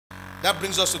That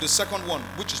brings us to the second one,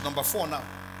 which is number 4 now.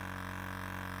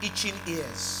 Itching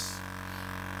ears.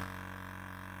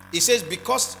 He says,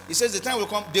 because, he says the time will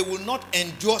come, they will not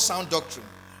endure sound doctrine,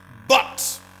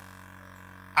 but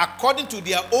according to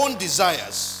their own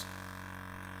desires,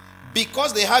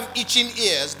 because they have itching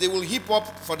ears, they will heap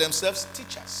up for themselves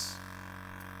teachers.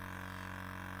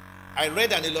 I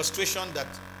read an illustration that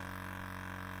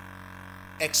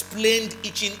explained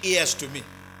itching ears to me.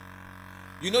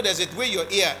 You know, there's a way your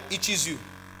ear itches you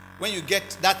when you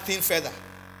get that thin feather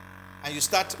and you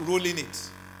start rolling it.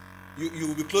 You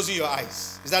will be closing your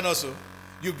eyes. Is that not so?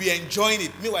 You'll be enjoying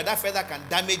it. Meanwhile, that feather can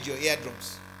damage your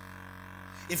eardrums.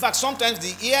 In fact, sometimes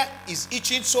the ear is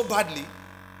itching so badly,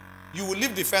 you will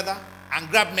leave the feather and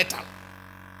grab metal.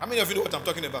 How many of you know what I'm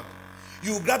talking about?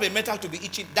 You will grab a metal to be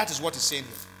itching. That is what he's saying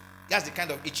here. That's the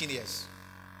kind of itching ears.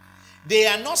 They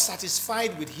are not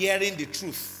satisfied with hearing the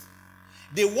truth.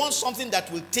 They want something that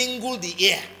will tingle the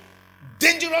ear.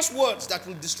 Dangerous words that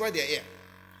will destroy their ear.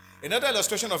 Another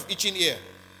illustration of itching ear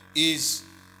is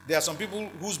there are some people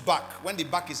whose back, when the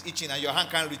back is itching and your hand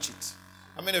can't reach it.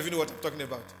 How many of you know what I'm talking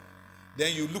about?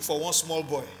 Then you look for one small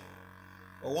boy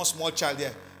or one small child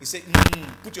there. He say,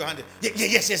 put your hand there.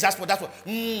 Yes, that's what.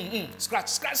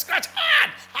 Scratch,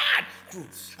 hard.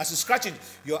 As you scratch it,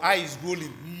 your eye is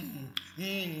rolling.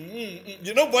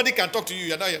 Nobody can talk to you.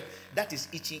 You're not here. That is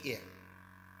itching ear.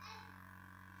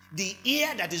 The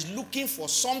ear that is looking for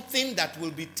something that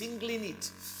will be tingling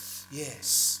it.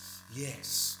 Yes.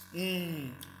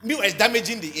 Meanwhile, it's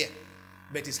damaging the ear,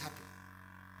 but it's happy.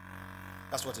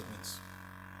 That's what it means.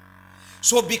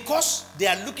 So because they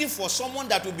are looking for someone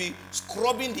that will be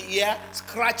scrubbing the ear,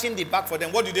 scratching the back for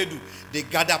them, what do? They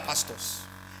gather pastors.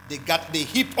 They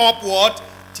heap up what?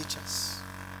 Teachers.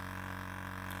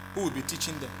 Who will be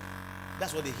teaching them?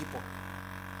 That's what they heap up.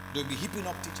 They'll be heaping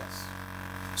up teachers.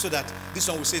 So that this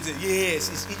one will say, yes,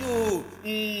 it's you.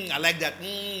 I like that.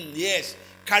 Yes.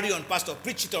 Carry on, pastor.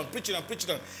 Preach it on.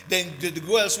 Then they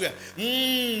go elsewhere.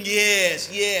 Yes.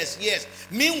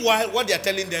 Meanwhile, what they are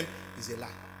telling them is a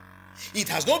lie. It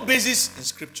has no basis in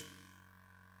scripture.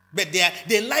 But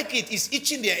they like it. It's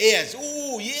itching their ears.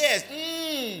 Oh, yes.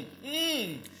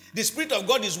 The Spirit of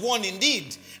God is one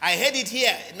indeed. I heard it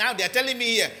here. Now they are telling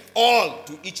me here. All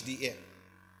to itch the ear.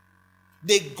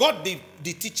 They got the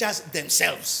teachers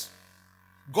themselves.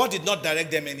 God did not direct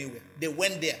them anywhere. They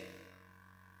went there.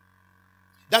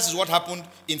 That is what happened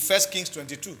in 1 Kings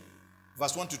 22,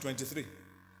 verse 1 to 23.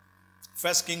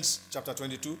 1 Kings chapter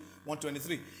 22, 1 to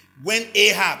 23. When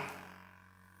Ahab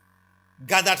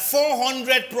gathered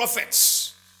 400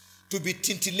 prophets to be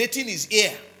tintillating his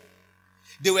ear,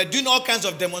 they were doing all kinds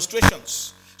of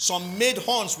demonstrations. Some made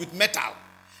horns with metal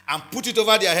and put it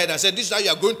over their head and said, this is how you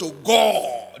are going to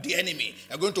gore the enemy.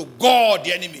 You are going to gore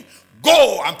the enemy.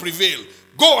 Go and prevail.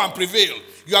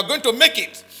 You are going to make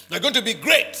it. You are going to be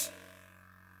great.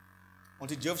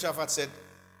 Until Jehoshaphat said,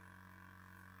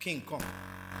 King, come.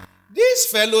 These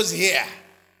fellows here,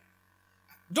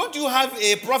 don't you have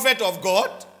a prophet of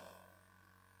God?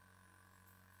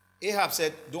 Ahab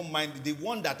said, don't mind, the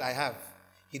one that I have,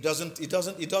 he doesn't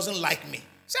like me.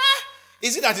 Say,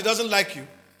 is it that he doesn't like you?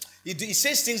 He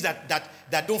says things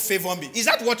that don't favor me. Is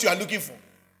that what you are looking for?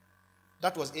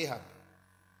 That was Ahab.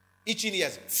 Itching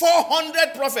ears.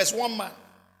 400 prophets, one man.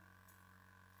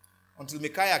 Until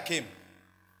Micaiah came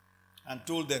and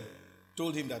told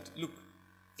him that, look,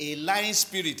 a lying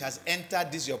spirit has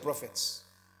entered these your prophets.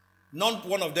 Not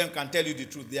one of them can tell you the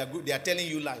truth. They are telling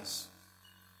you lies.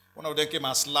 One of them came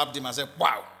and slapped him and said,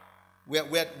 wow,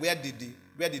 where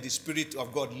did the Spirit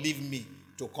of God leave me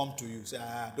to come to you? Say,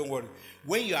 don't worry.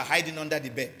 When you are hiding under the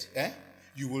bed,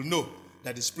 you will know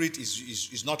that the Spirit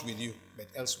is not with you, but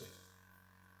elsewhere.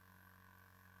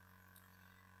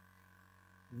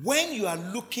 When you are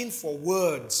looking for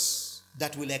words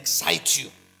that will excite you,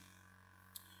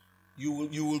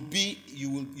 you will be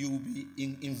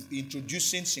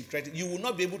introducing syncretic. You will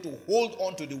not be able to hold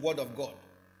on to the word of God.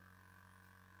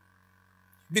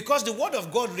 Because the word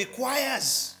of God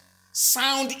requires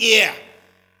sound ear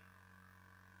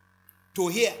to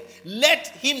hear. Let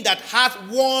him that hath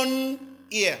one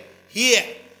ear hear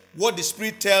what the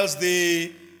Spirit tells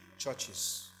the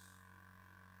churches.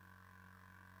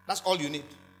 That's all you need.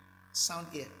 Sound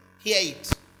ear. Hear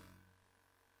it.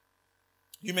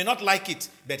 You may not like it,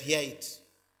 but hear it.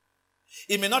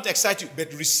 It may not excite you,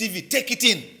 but receive it. Take it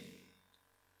in.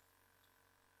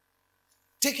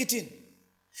 Take it in.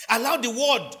 Allow the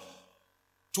word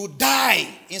to die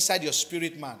inside your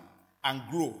spirit man and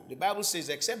grow. The Bible says,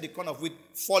 except the corn of wheat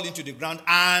fall into the ground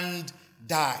and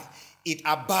die, it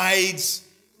abides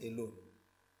alone.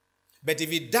 But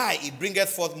if it die, it bringeth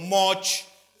forth much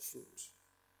fruit.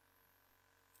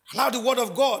 Allow the word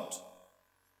of God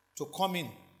to come in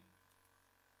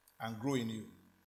and grow in you.